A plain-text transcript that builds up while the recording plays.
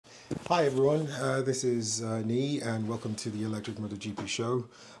Hi everyone, this is Nee and welcome to the Electricmotorgp show.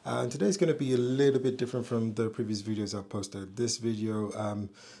 And today's going to be a little bit different from the previous videos I've posted. This video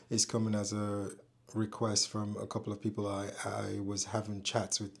is coming as a request from a couple of people I was having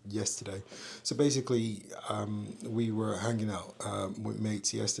chats with yesterday. So basically, we were hanging out with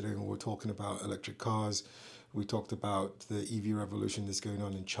mates yesterday and we were talking about electric cars. We talked about the EV revolution that's going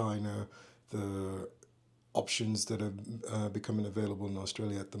on in China, the options that are becoming available in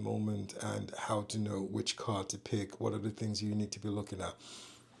Australia at the moment, and how to know which car to pick. What are the things you need to be looking at?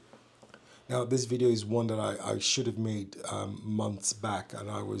 Now, this video is one that I should have made months back, and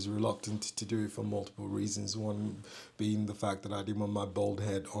I was reluctant to do it for multiple reasons. One being the fact that I didn't want my bald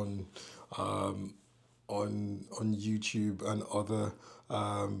head um, on YouTube and other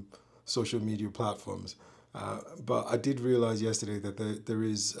social media platforms. But I did realize yesterday that there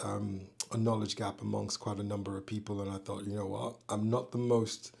is a knowledge gap amongst quite a number of people, and I thought, you know what, I'm not the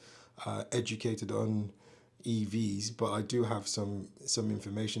most educated on EVs, but I do have some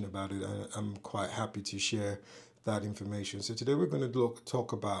information about it, and I'm quite happy to share that information. So today we're going to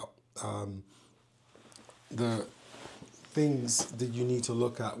talk about the things that you need to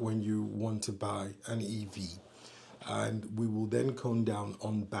look at when you want to buy an EV. And we will then come down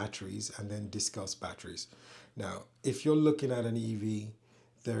on batteries and then discuss batteries. Now, if you're looking at an EV,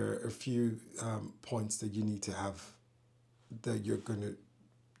 there are a few points that you need to have that you're going to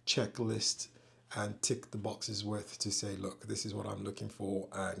checklist and tick the boxes with to say, look, this is what I'm looking for,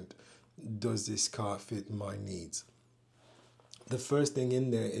 and does this car fit my needs? The first thing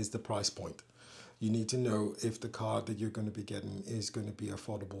in there is the price point. You need to know if the car that you're going to be getting is going to be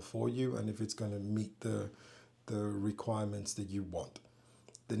affordable for you and if it's going to meet the requirements that you want.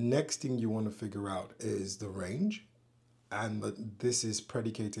 The next thing you want to figure out is the range, and this is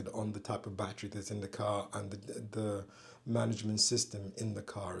predicated on the type of battery that's in the car and the management system in the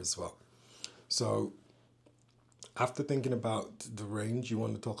car as well. So after thinking about the range, you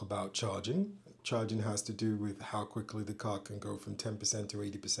want to talk about charging. Charging has to do with how quickly the car can go from 10% to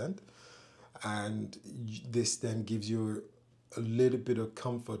 80%. And this then gives you a little bit of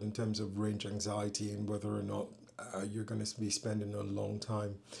comfort in terms of range anxiety and whether or not you're going to be spending a long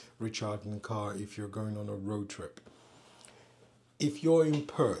time recharging the car if you're going on a road trip. If you're in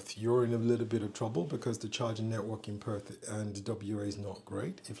Perth, you're in a little bit of trouble because the charging network in Perth and WA is not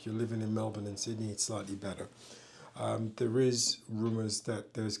great. If you're living in Melbourne and Sydney, it's slightly better. There is rumours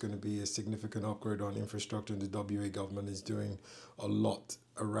that there's going to be a significant upgrade on infrastructure, and the WA government is doing a lot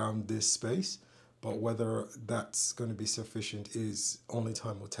around this space. But whether that's going to be sufficient is only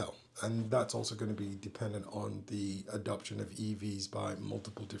time will tell. And that's also going to be dependent on the adoption of EVs by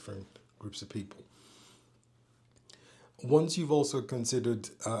multiple different groups of people. Once you've also considered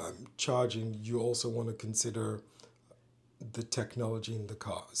charging, you also want to consider the technology in the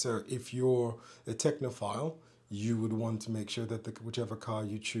car. So if you're a technophile, you would want to make sure that whichever car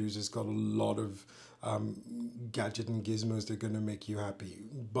you choose has got a lot of gadget and gizmos that are going to make you happy.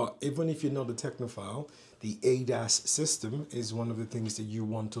 But even if you're not a technophile, the ADAS system is one of the things that you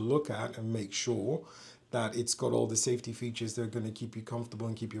want to look at and make sure that it's got all the safety features that are going to keep you comfortable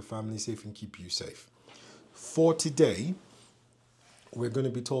and keep your family safe and keep you safe. For today, we're going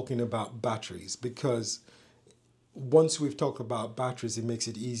to be talking about batteries, because once we've talked about batteries, it makes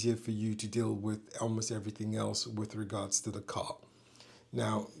it easier for you to deal with almost everything else with regards to the car.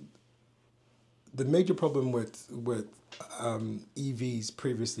 Now, the major problem with EVs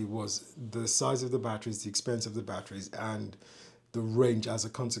previously was the size of the batteries, the expense of the batteries, and the range as a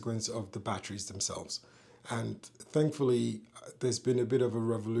consequence of the batteries themselves. And thankfully, there's been a bit of a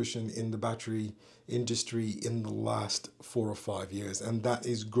revolution in the battery industry in the last 4 or 5 years, and that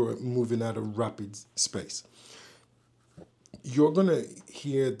is moving at a rapid space. You're going to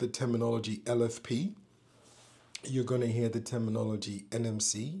hear the terminology LFP, you're going to hear the terminology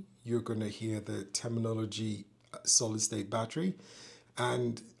NMC, you're going to hear the terminology solid state battery,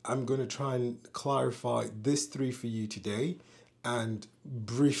 and I'm going to try and clarify this three for you today and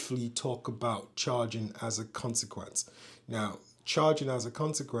briefly talk about charging as a consequence. Now, charging as a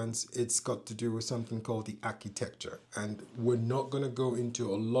consequence, it's got to do with something called the architecture. And we're not going to go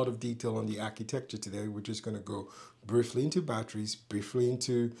into a lot of detail on the architecture today. We're just going to go briefly into batteries, briefly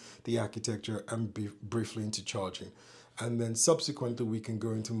into the architecture, and briefly into charging. And then subsequently, we can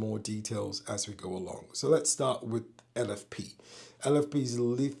go into more details as we go along. So let's start with LFP. LFP is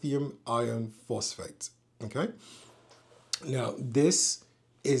lithium iron phosphate. Okay. Now, this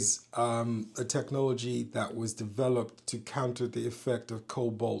is a technology that was developed to counter the effect of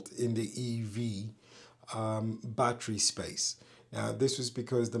cobalt in the EV battery space. Now, this was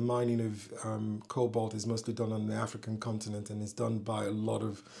because the mining of cobalt is mostly done on the African continent and is done by a lot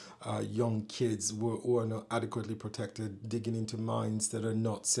of young kids who are not adequately protected, digging into mines that are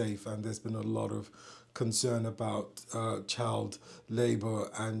not safe. And there's been a lot of concern about child labor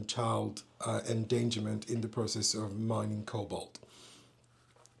and child endangerment in the process of mining cobalt.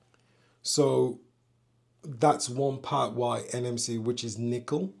 So that's one part why NMC, which is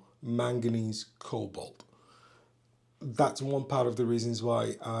nickel, manganese, cobalt. That's one part of the reasons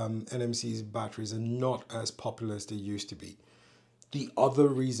why NMC's batteries are not as popular as they used to be. The other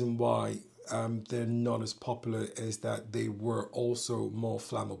reason why they're not as popular is that they were also more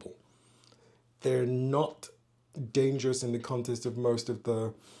flammable. They're not dangerous in the context of most of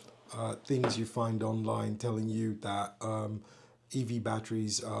the things you find online telling you that EV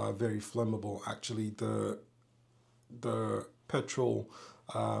batteries are very flammable. Actually, the petrol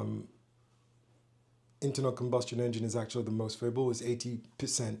internal combustion engine is actually the most flammable. It's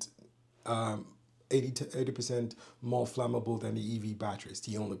 80%, 80 to 80% more flammable than the EV batteries.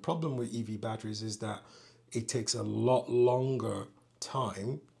 The only problem with EV batteries is that it takes a lot longer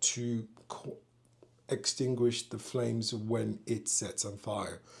time to extinguish the flames when it sets on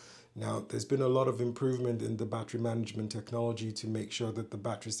fire. Now, there's been a lot of improvement in the battery management technology to make sure that the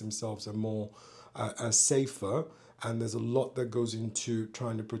batteries themselves are more safer, and there's a lot that goes into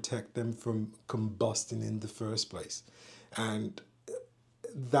trying to protect them from combusting in the first place. And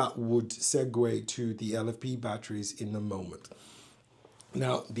that would segue to the LFP batteries in a moment.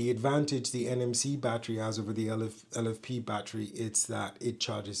 Now, the advantage the NMC battery has over the LFP battery is that it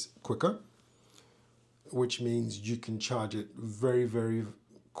charges quicker, which means you can charge it very, very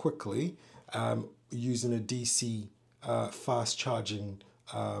quickly using a DC fast charging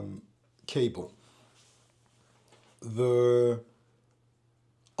cable. The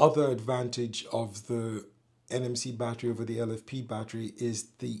other advantage of the NMC battery over the LFP battery is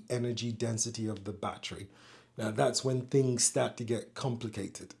the energy density of the battery. Now, that's when things start to get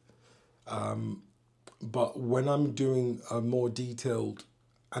complicated. But when I'm doing a more detailed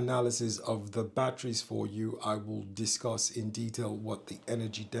analysis of the batteries for you, I will discuss in detail what the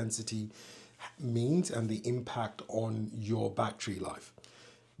energy density means and the impact on your battery life.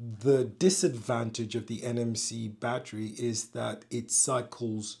 The disadvantage of the NMC battery is that it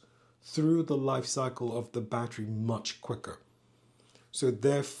cycles through the life cycle of the battery much quicker. So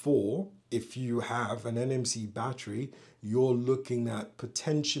therefore, if you have an NMC battery, you're looking at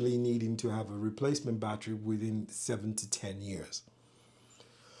potentially needing to have a replacement battery within 7 to 10 years.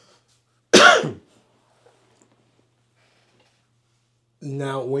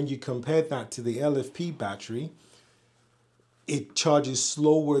 Now, when you compare that to the LFP battery, it charges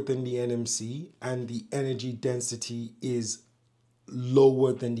slower than the NMC and the energy density is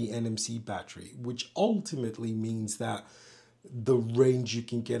lower than the NMC battery, which ultimately means that the range you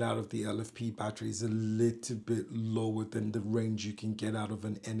can get out of the LFP battery is a little bit lower than the range you can get out of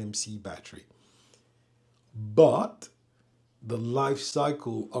an NMC battery. But the life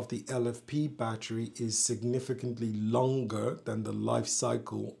cycle of the LFP battery is significantly longer than the life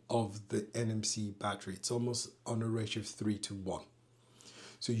cycle of the NMC battery. It's almost on a ratio of 3:1.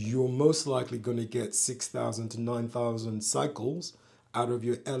 So you're most likely going to get 6,000 to 9,000 cycles out of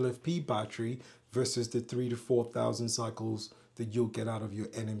your LFP battery versus the 3,000 to 4,000 cycles that you'll get out of your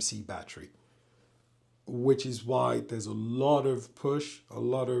NMC battery. Which is why there's a lot of push, a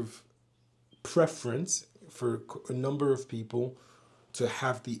lot of preference for a number of people to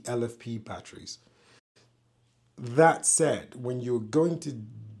have the LFP batteries. That said, when you're going to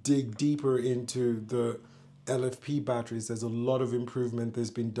dig deeper into the LFP batteries, there's a lot of improvement that's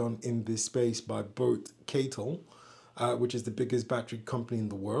been done in this space by both CATL, which is the biggest battery company in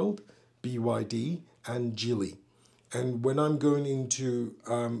the world, BYD, and Geely. And when I'm going into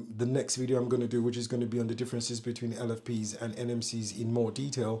the next video I'm going to do, which is going to be on the differences between LFPs and NMCs in more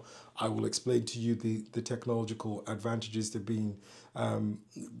detail, I will explain to you the technological advantages that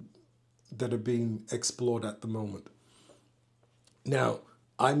are being explored at the moment. Now,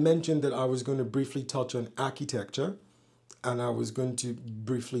 I mentioned that I was going to briefly touch on architecture and I was going to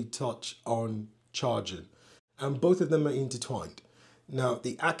briefly touch on charging. And both of them are intertwined. Now,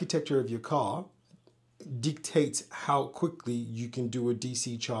 the architecture of your car dictates how quickly you can do a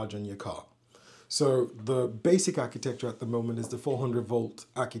DC charge on your car. So the basic architecture at the moment is the 400 volt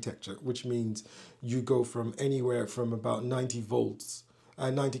architecture, which means you go from anywhere from about 90 volts,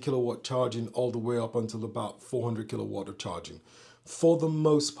 90 kilowatt charging all the way up until about 400 kilowatt of charging. For the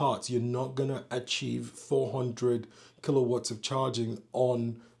most part, you're not going to achieve 400 kilowatts of charging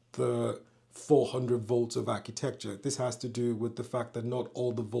on the 400 volts of architecture. This has to do with the fact that not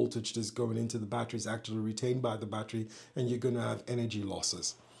all the voltage that's going into the battery is actually retained by the battery, and you're going to have energy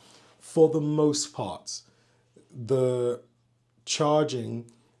losses. For the most part, the charging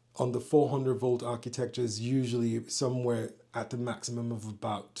on the 400 volt architecture is usually somewhere at the maximum of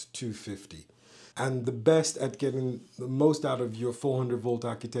about 250. And the best at getting the most out of your 400 volt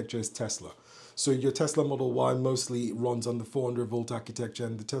architecture is Tesla. So your Tesla Model Y mostly runs on the 400 volt architecture,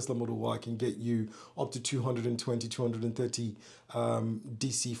 and the Tesla Model Y can get you up to 220, 230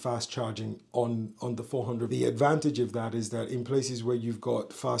 DC fast charging on the 400. The advantage of that is that in places where you've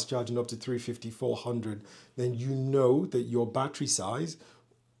got fast charging up to 350, 400, then you know that your battery size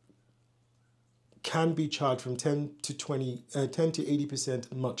can be charged from 10 to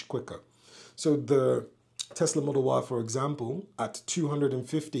 80% much quicker. So the Tesla Model Y, for example, at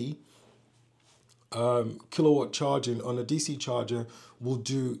 250 kilowatt charging on a DC charger will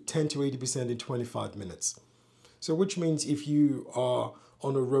do 10 to 80% in 25 minutes. So which means if you are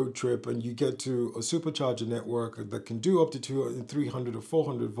on a road trip and you get to a supercharger network that can do up to 300 or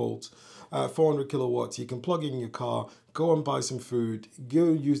 400 volts, 400 kilowatts, you can plug in your car, go and buy some food,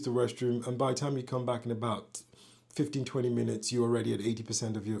 go use the restroom, and by the time you come back in about 15-20 minutes, you're already at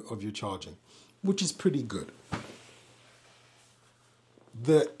 80% of your charging, which is pretty good.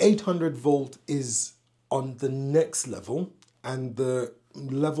 The 800 volt is on the next level, and the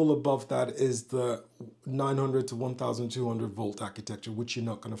level above that is the 900 to 1200 volt architecture, which you're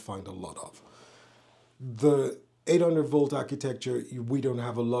not going to find a lot of. The 800 volt architecture, we don't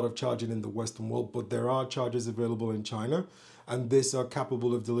have a lot of charging in the Western world, but there are chargers available in China, and these are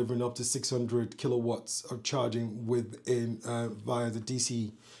capable of delivering up to 600 kilowatts of charging via the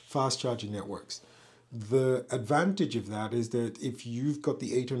DC fast charging networks. The advantage of that is that if you've got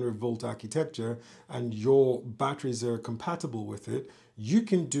the 800 volt architecture and your batteries are compatible with it, you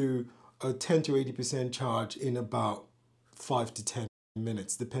can do a 10 to 80% charge in about 5 to 10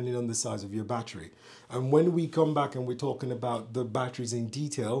 minutes, depending on the size of your battery. And when we come back and we're talking about the batteries in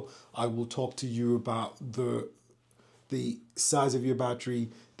detail, I will talk to you about the size of your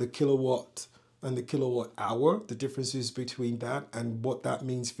battery, the kilowatt and the kilowatt hour, the differences between that and what that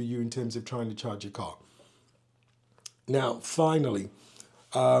means for you in terms of trying to charge your car. Now, finally,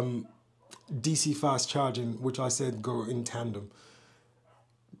 DC fast charging, which I said go in tandem.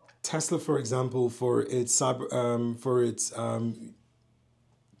 Tesla, for example, for its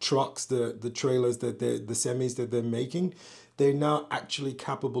trucks, the trailers the semis that they're making, they're now actually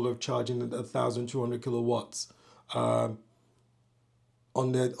capable of charging at 1,200 kilowatts on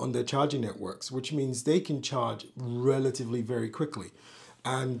their charging networks, which means they can charge relatively very quickly.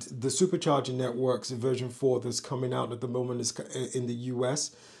 And the supercharging networks version 4 that's coming out at the moment is in the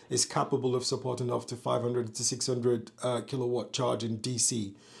US is capable of supporting up to 500 to 600 kilowatt charge in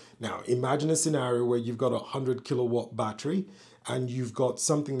DC. Now, imagine a scenario where you've got a 100 kilowatt battery and you've got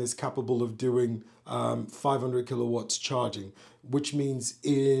something that's capable of doing 500 kilowatts charging, which means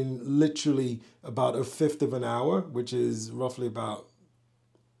in literally about a fifth of an hour, which is roughly about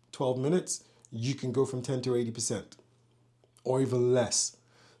 12 minutes, you can go from 10 to 80% or even less.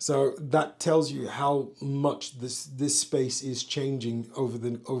 So that tells you how much this space is changing over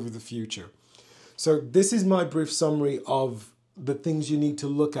the future. So this is my brief summary of the things you need to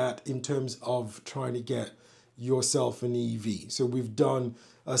look at in terms of trying to get yourself an EV. So we've done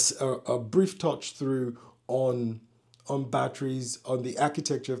a brief touch through on batteries, on the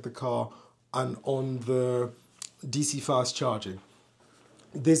architecture of the car, and on the DC fast charging.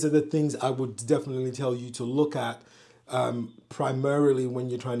 These are the things I would definitely tell you to look at primarily when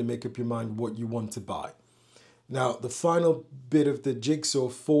you're trying to make up your mind what you want to buy. Now, the final bit of the jigsaw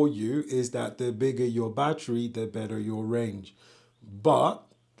for you is that the bigger your battery, the better your range. But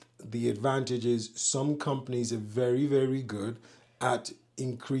the advantage is some companies are very, very good at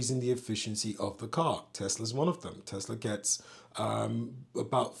increasing the efficiency of the car. Tesla's one of them. Tesla gets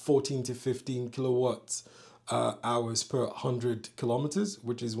about 14 to 15 kilowatts hours per 100 kilometers,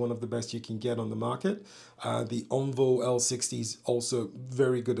 which is one of the best you can get on the market. The Onvo L60 is also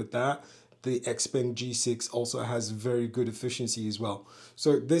very good at that. The Xpeng G6 also has very good efficiency as well.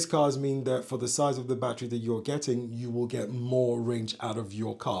 So these cars mean that for the size of the battery that you're getting, you will get more range out of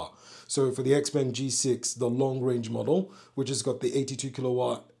your car. So for the Xpeng G6, the long range model, which has got the 82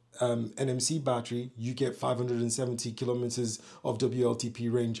 kilowatt NMC battery, you get 570 kilometers of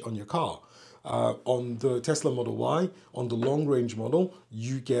WLTP range on your car. On the Tesla Model Y, on the long range model,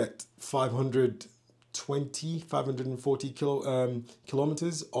 you get 540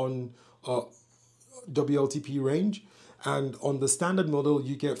 kilometers on WLTP range, and on the standard model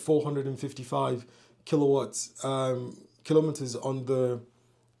you get 455 kilometers on the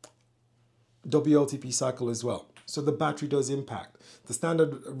WLTP cycle as well. So the battery does impact. The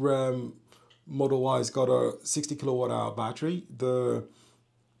standard Model Y has got a 60 kilowatt hour battery. The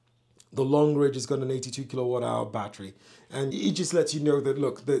long range has got an 82 kilowatt hour battery. And it just lets you know that,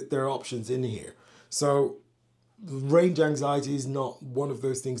 look, there are options in here. So range anxiety is not one of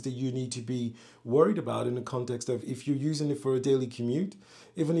those things that you need to be worried about in the context of if you're using it for a daily commute.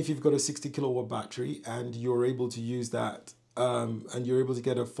 Even if you've got a 60 kilowatt battery and you're able to use that and you're able to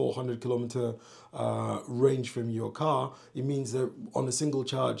get a 400 kilometer range from your car, it means that on a single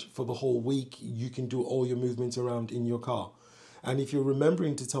charge for the whole week, you can do all your movements around in your car. And if you're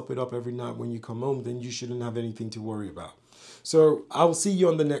remembering to top it up every night when you come home, then you shouldn't have anything to worry about. So I'll see you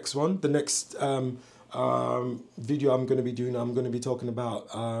on the next one. The next video I'm going to be doing, I'm going to be talking about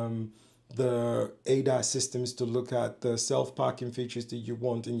the ADAS systems to look at the self-parking features that you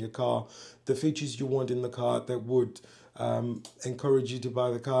want in your car, the features you want in the car that would encourage you to buy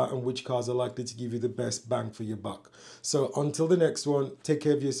the car, and which cars are likely to give you the best bang for your buck. So until the next one, take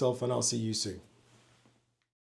care of yourself and I'll see you soon.